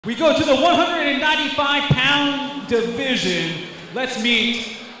We go to the 195-pound division. Let's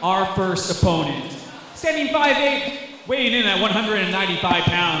meet our first opponent. Standing 5'8", weighing in at 195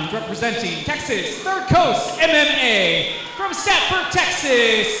 pounds, representing Texas Third Coast MMA, from Stafford,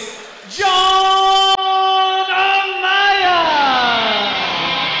 Texas, John Amaya!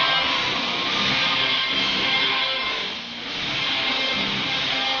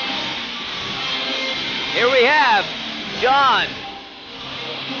 Here we have John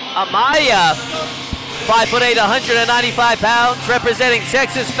Amaya, 5'8", 195 pounds, representing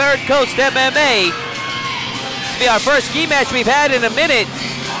Texas Third Coast MMA. This will be our first gi match we've had in a minute.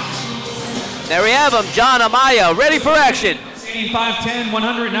 There we have him, John Amaya, ready for action. Standing 5'10",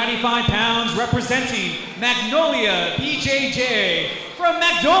 195 pounds, representing Magnolia BJJ. From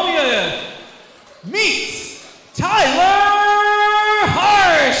Magnolia, meet Tyler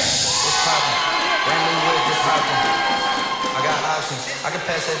Harsch. I can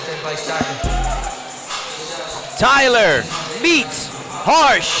pass that thing like Stockton. Tyler meets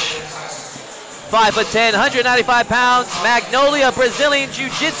Harsch. 5'10", 195 pounds, Magnolia Brazilian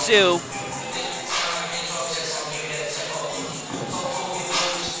Jiu-Jitsu.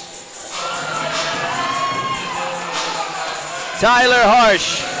 Tyler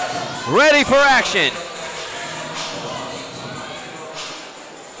Harsch, ready for action.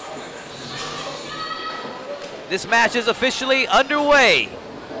 This match is officially underway.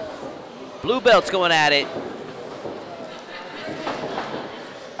 Blue belt's going at it.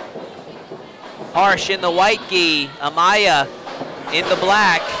 Harsch in the white gi, Amaya in the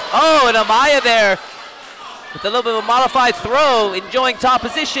black. Oh, and Amaya there with a little bit of a modified throw, enjoying top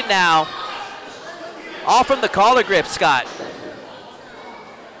position now. All from the collar grip, Scott.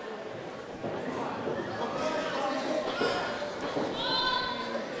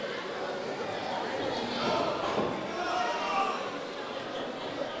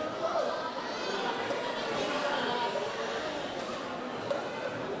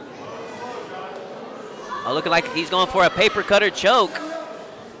 Oh, looking like he's going for a paper cutter choke.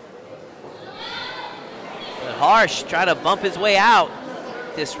 But Harsch trying to bump his way out,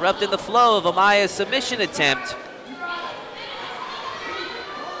 disrupting the flow of Amaya's submission attempt.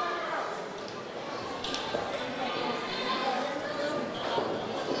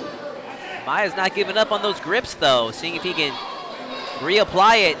 Amaya's not giving up on those grips though, seeing if he can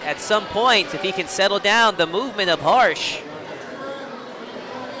reapply it at some point, if he can settle down the movement of Harsch.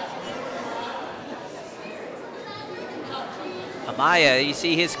 Amaya, you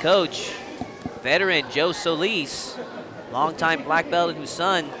see his coach, veteran Joe Solis, longtime black belt whose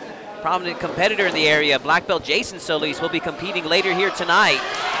son, prominent competitor in the area, black belt Jason Solis, will be competing later here tonight.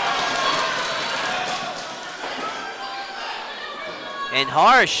 And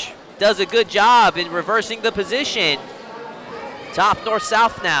Harsch does a good job in reversing the position. Top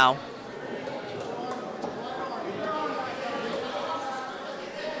north-south now.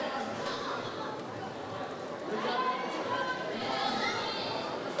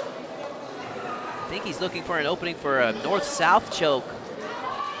 I think he's looking for an opening for a north-south choke.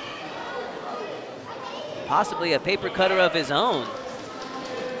 Possibly a paper cutter of his own.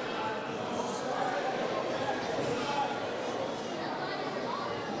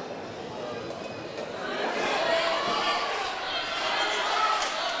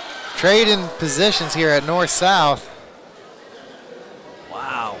 Trading positions here at north-south.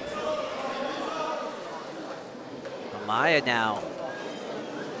 Wow. Amaya now.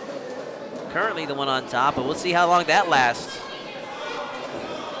 Currently the one on top, but we'll see how long that lasts.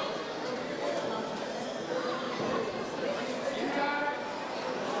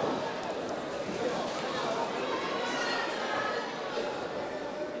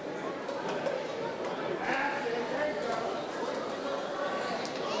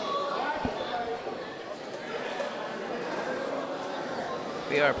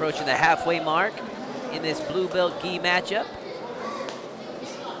 We are approaching the halfway mark in this blue belt gi matchup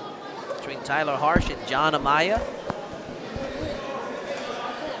between Tyler Harsch and John Amaya.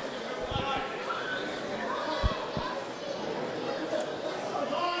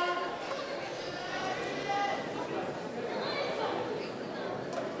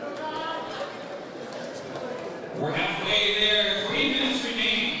 We're halfway there, 3 minutes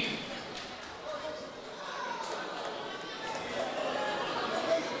remaining.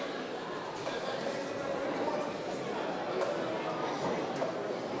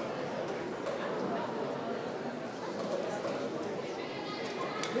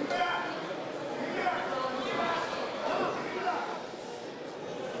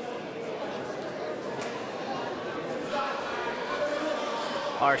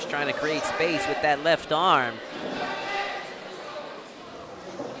 Harsch trying to create space with that left arm.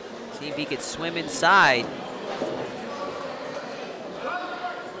 See if he could swim inside.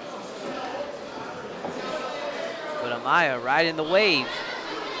 But Amaya riding the wave.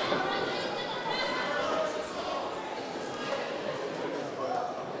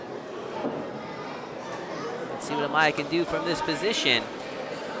 Let's see what Amaya can do from this position.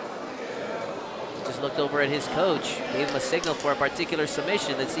 Just looked over at his coach, gave him a signal for a particular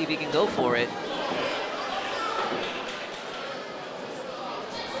submission. Let's see if he can go for it.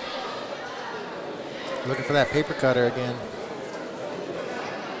 Looking for that paper cutter again.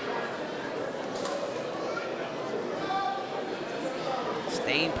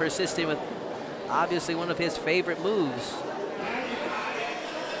 Staying persistent with obviously one of his favorite moves.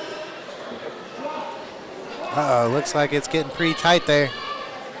 Uh-oh, looks like it's getting pretty tight there.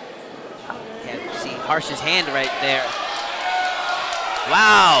 Yeah, see Harsch's hand right there.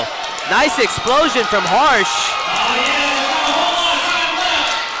 Wow, nice explosion from Harsch.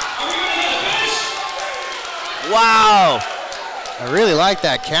 Wow. I really like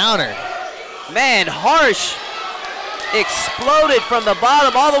that counter. Man, Harsch exploded from the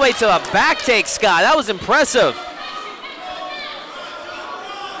bottom all the way to a back take, Scott. That was impressive.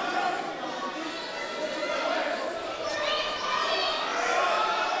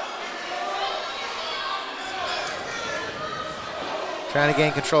 Trying to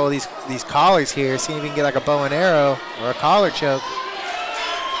gain control of these collars here. See if we can get like a bow and arrow or a collar choke.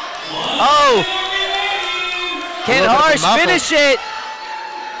 Oh! Can Harsch finish it?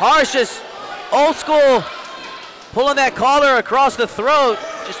 Harsch is old school, pulling that collar across the throat.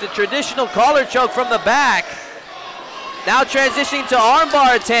 Just a traditional collar choke from the back. Now transitioning to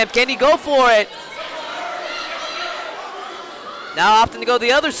armbar attempt. Can he go for it? Now opting to go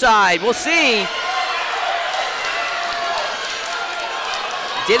the other side. We'll see.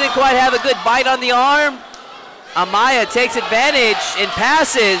 Didn't quite have a good bite on the arm. Amaya takes advantage and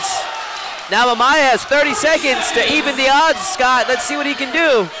passes. Now Amaya has 30 seconds to even the odds, Scott. Let's see what he can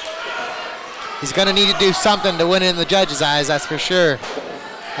do. He's gonna need to do something to win it in the judges' eyes, that's for sure,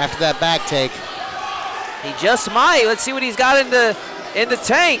 after that back take. He just might. Let's see what he's got in the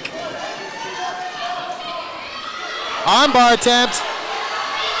tank. Armbar attempt.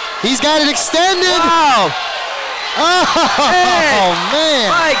 He's got it extended. Wow. Oh, man.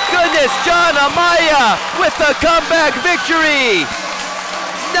 My goodness, John Amaya with the comeback victory.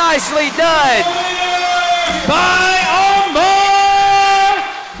 Nicely done. By Amaya,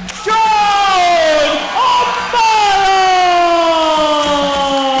 John Amaya!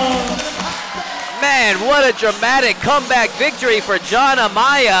 Man, what a dramatic comeback victory for John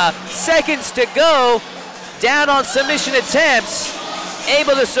Amaya. Seconds to go, down on submission attempts,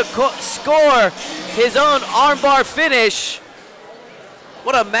 able to score his own armbar finish.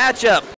 What a matchup.